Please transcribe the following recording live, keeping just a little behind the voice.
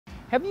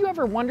Have you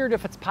ever wondered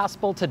if it's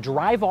possible to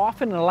drive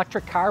off in an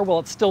electric car while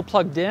it's still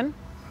plugged in?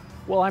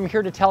 Well, I'm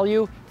here to tell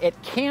you it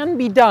can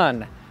be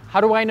done.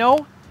 How do I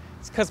know?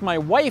 It's because my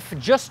wife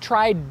just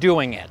tried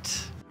doing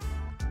it.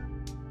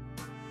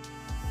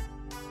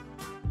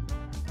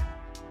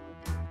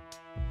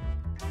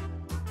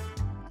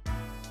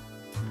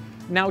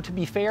 Now, to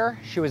be fair,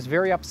 she was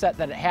very upset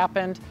that it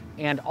happened,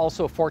 and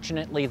also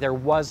fortunately there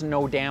was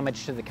no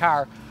damage to the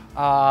car.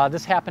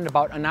 This happened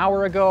about an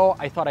hour ago.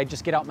 I thought I'd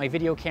just get out my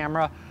video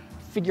camera,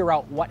 figure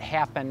out what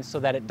happened so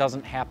that it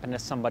doesn't happen to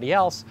somebody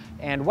else.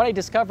 And what I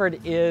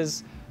discovered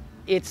is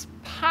it's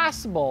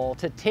possible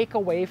to take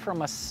away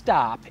from a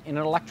stop in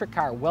an electric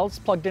car while it's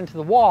plugged into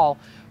the wall,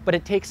 but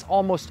it takes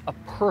almost a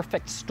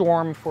perfect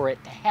storm for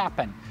it to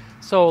happen.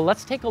 So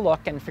let's take a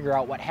look and figure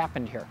out what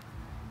happened here.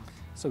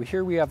 So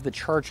here we have the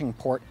charging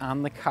port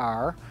on the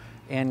car,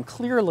 and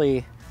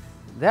clearly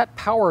that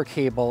power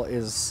cable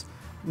is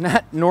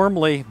not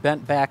normally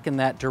bent back in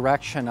that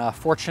direction.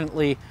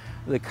 Fortunately,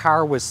 the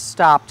car was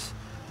stopped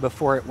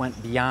before it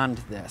went beyond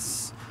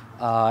this,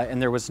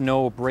 and there was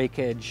no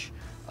breakage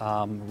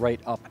right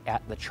up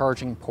at the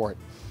charging port.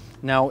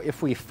 Now,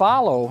 if we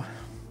follow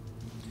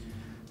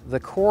the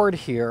cord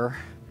here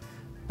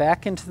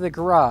back into the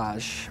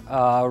garage,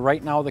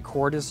 right now the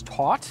cord is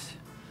taut,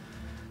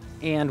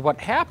 and what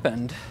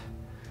happened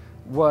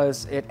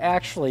was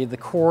the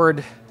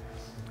cord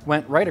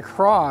went right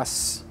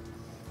across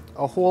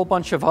a whole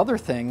bunch of other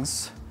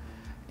things,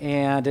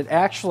 and it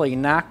actually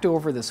knocked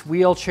over this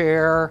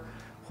wheelchair,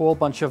 a whole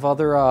bunch of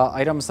other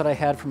items that I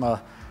had from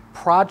a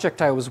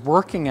project I was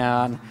working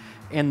on,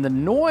 and the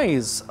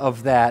noise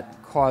of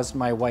that caused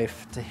my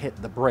wife to hit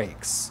the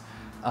brakes.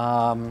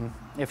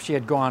 If she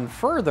had gone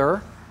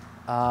further,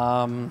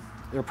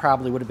 there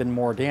probably would have been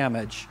more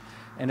damage.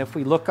 And if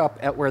we look up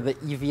at where the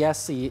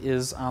EVSE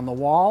is on the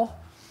wall,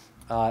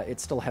 it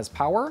still has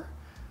power,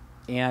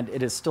 and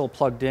it is still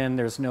plugged in.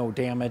 There's no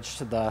damage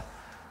to the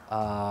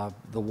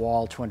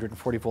wall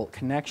 240 volt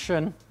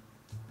connection.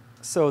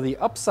 So the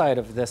upside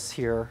of this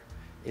here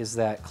is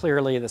that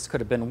clearly this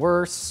could have been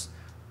worse.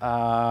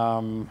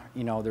 You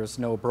know, there's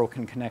no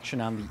broken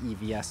connection on the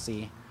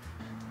EVSE.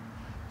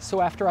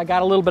 So after I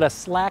got a little bit of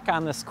slack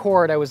on this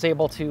cord, I was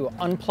able to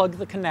unplug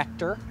the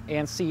connector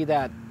and see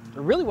that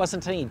there really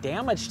wasn't any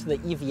damage to the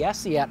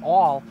EVSE at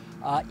all.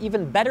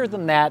 Even better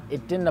than that,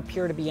 it didn't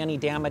appear to be any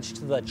damage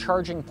to the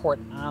charging port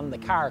on the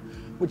car,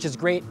 which is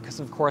great because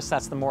of course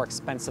that's the more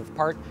expensive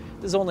part.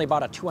 This is only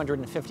about a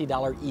 $250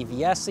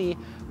 EVSE.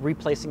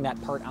 Replacing that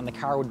part on the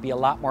car would be a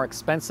lot more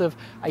expensive.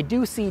 I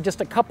do see just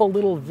a couple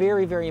little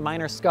very, very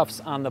minor scuffs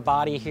on the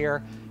body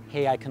here.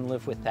 Hey, I can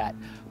live with that.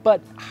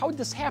 But how did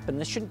this happen?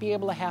 This shouldn't be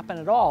able to happen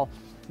at all,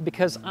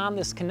 because on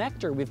this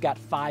connector we've got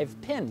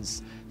 5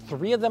 pins.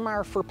 3 of them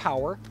are for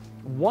power,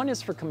 1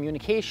 is for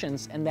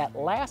communications, and that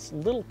last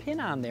little pin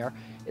on there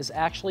is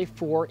actually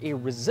for a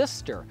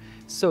resistor,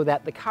 so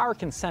that the car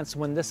can sense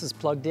when this is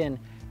plugged in,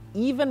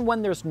 even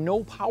when there's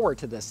no power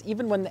to this,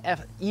 even when the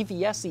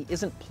EVSE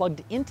isn't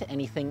plugged into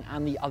anything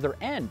on the other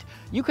end.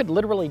 You could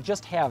literally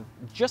just have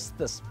just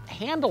this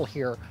handle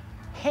here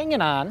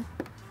hanging on,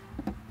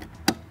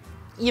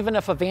 even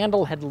if a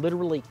vandal had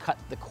literally cut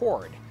the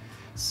cord.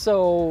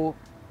 So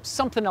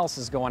something else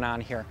is going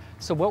on here.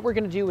 So what we're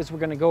going to do is we're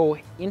going to go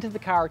into the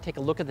car, take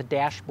a look at the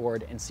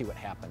dashboard, and see what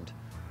happened.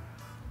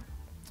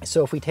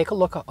 So if we take a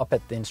look up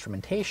at the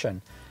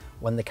instrumentation,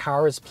 when the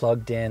car is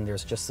plugged in,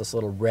 there's just this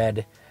little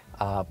red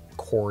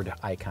cord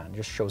icon. It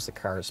just shows the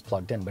car is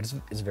plugged in, but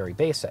it's very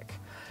basic.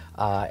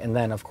 And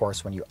then of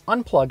course when you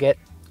unplug it,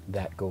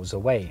 that goes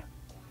away.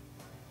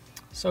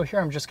 So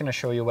here I'm just going to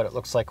show you what it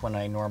looks like when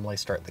I normally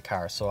start the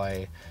car. So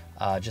I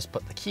just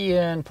put the key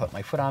in, put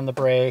my foot on the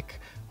brake,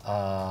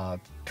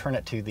 turn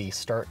it to the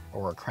start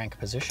or crank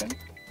position.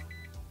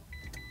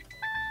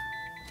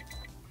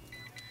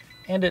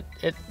 And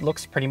it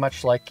looks pretty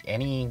much like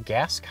any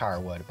gas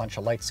car would. A bunch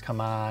of lights come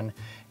on,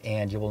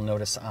 and you will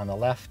notice on the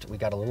left we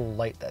got a little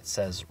light that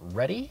says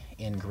ready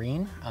in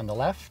green on the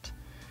left.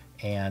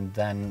 And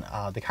then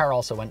the car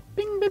also went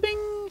bing, bing,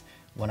 bing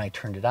when I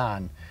turned it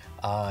on.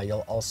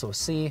 You'll also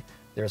see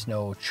there's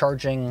no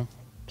charging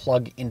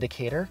plug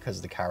indicator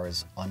because the car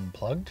is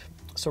unplugged.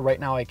 So right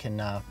now I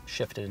can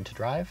shift it into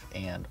drive,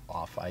 and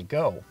off I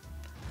go.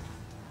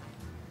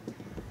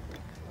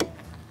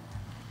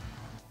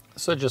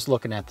 So just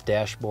looking at the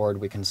dashboard,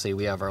 we can see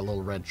we have our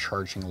little red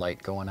charging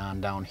light going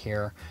on down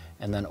here.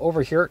 And then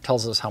over here, it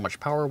tells us how much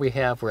power we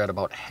have. We're at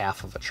about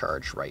half of a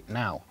charge right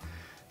now.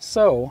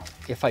 So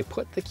if I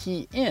put the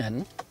key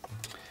in,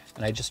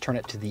 and I just turn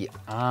it to the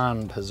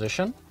on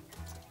position,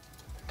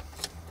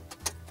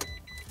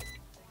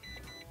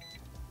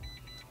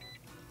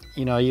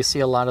 you know, you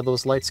see a lot of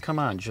those lights come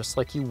on just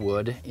like you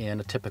would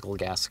in a typical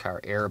gas car.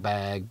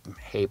 Airbag,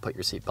 hey, put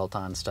your seatbelt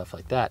on, stuff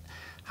like that.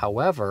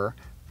 However,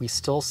 we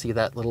still see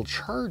that little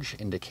charge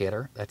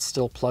indicator that's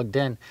still plugged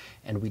in,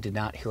 and we did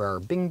not hear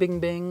our bing, bing,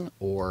 bing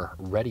or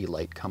ready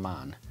light come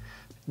on.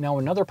 Now,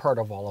 another part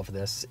of all of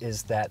this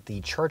is that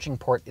the charging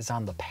port is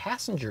on the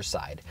passenger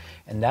side,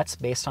 and that's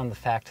based on the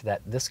fact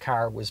that this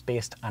car was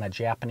based on a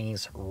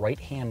Japanese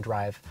right-hand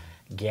drive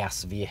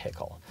gas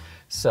vehicle.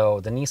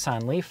 So the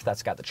Nissan Leaf,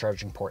 that's got the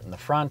charging port in the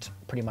front.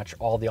 Pretty much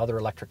all the other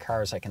electric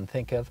cars I can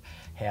think of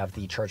have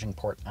the charging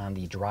port on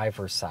the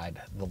driver's side,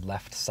 the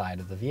left side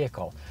of the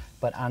vehicle.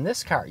 But on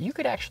this car, you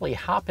could actually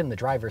hop in the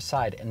driver's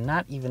side and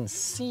not even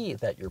see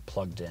that you're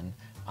plugged in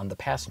on the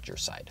passenger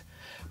side.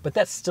 But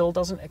that still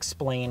doesn't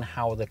explain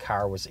how the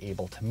car was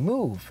able to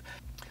move.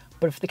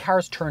 But if the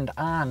car's turned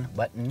on,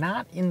 but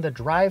not in the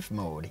drive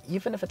mode,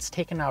 even if it's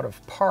taken out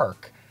of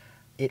park,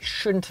 it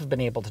shouldn't have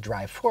been able to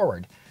drive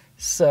forward.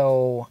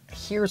 So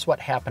here's what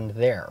happened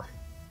there.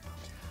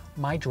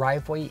 My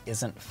driveway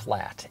isn't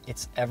flat.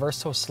 It's ever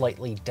so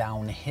slightly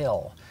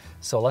downhill.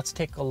 So let's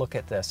take a look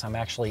at this. I'm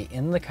actually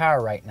in the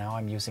car right now.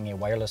 I'm using a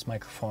wireless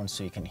microphone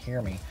so you can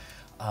hear me.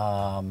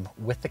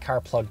 With the car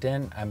plugged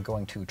in, I'm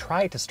going to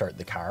try to start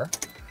the car.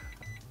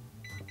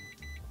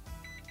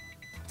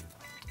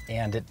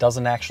 And it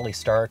doesn't actually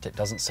start. It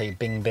doesn't say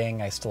bing bing.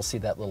 I still see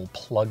that little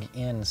plug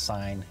in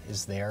sign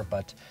is there,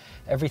 but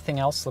everything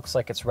else looks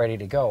like it's ready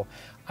to go.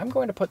 I'm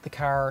going to put the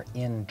car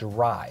in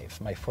drive.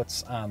 My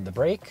foot's on the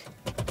brake,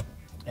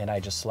 and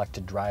I just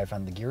selected drive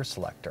on the gear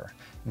selector.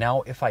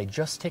 Now, if I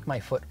just take my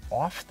foot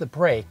off the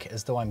brake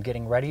as though I'm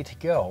getting ready to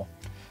go,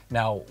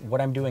 now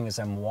what I'm doing is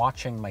I'm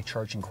watching my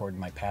charging cord in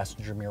my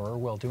passenger mirror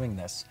while doing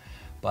this,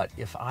 but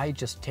if I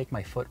just take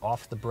my foot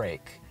off the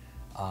brake,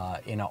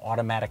 in an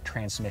automatic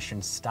transmission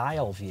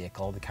style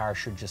vehicle, the car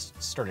should just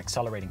start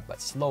accelerating,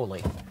 but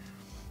slowly.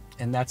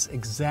 And that's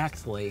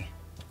exactly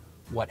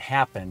what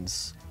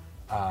happens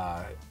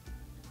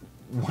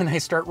when I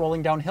start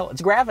rolling downhill.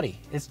 It's gravity.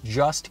 It's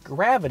just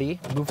gravity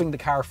moving the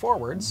car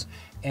forwards.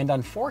 And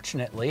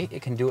unfortunately,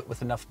 it can do it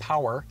with enough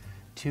power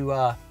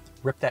to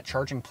rip that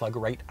charging plug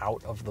right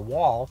out of the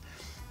wall.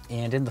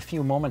 And in the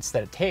few moments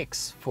that it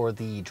takes for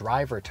the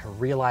driver to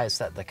realize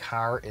that the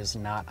car is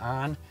not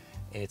on,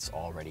 it's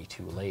already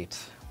too late.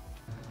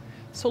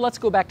 So let's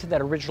go back to that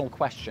original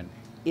question.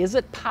 Is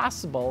it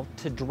possible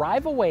to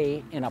drive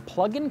away in a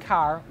plug-in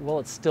car while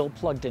it's still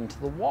plugged into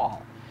the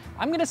wall?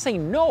 I'm gonna say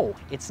no,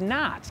 it's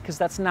not, because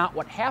that's not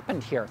what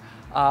happened here.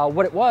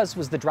 What it was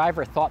the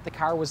driver thought the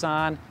car was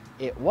on,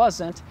 it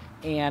wasn't,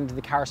 and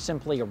the car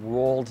simply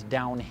rolled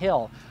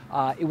downhill.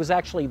 It was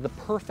actually the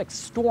perfect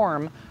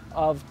storm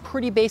of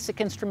pretty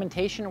basic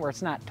instrumentation where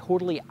it's not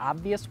totally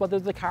obvious whether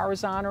the car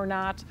is on or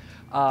not.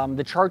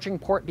 The charging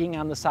port being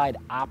on the side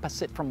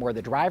opposite from where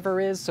the driver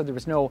is, so there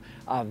was no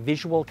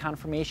visual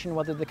confirmation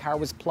whether the car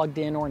was plugged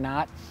in or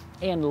not,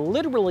 and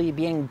literally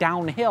being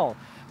downhill,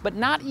 but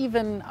not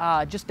even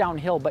just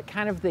downhill, but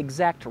kind of the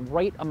exact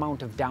right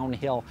amount of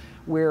downhill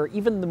where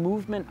even the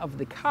movement of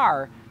the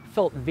car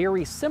felt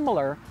very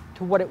similar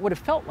to what it would have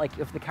felt like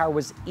if the car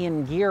was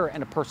in gear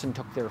and a person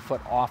took their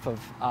foot off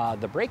of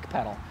the brake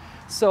pedal.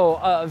 So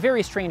a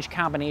very strange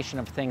combination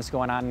of things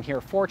going on in here.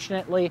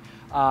 Fortunately,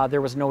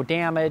 there was no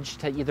damage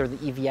to either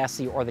the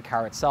EVSE or the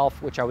car itself,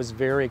 which I was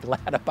very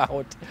glad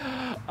about.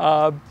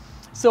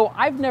 So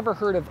I've never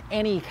heard of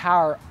any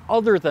car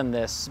other than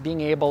this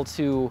being able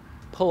to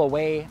pull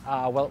away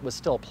while it was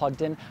still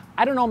plugged in.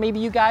 I don't know, maybe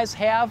you guys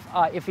have.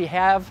 If you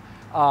have,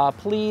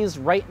 please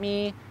write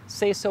me,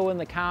 say so in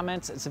the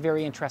comments. It's a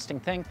very interesting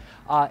thing,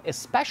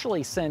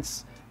 especially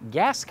since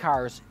gas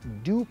cars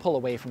do pull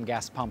away from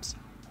gas pumps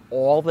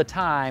all the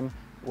time.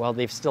 Well,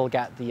 they've still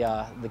got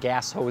the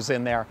gas hose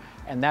in there,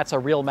 and that's a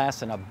real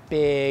mess and a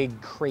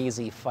big,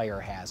 crazy fire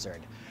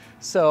hazard.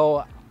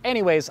 So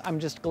anyways, I'm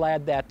just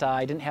glad that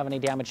I didn't have any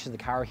damage to the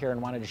car here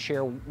and wanted to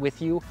share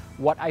with you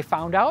what I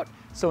found out.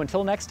 So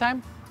until next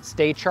time,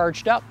 stay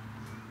charged up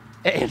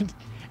and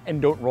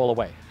don't roll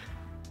away.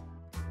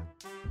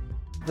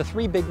 The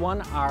three big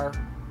one are,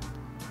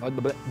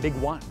 big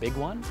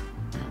one?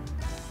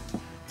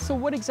 So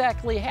what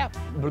exactly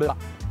happened?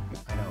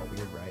 I know,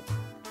 weird, right?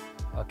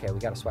 Okay, we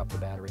gotta swap the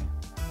battery.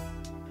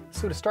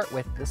 So to start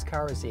with, this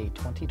car is a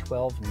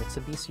 2012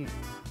 Mitsubishi.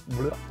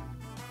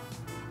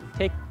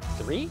 Take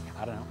 3?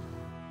 I don't know.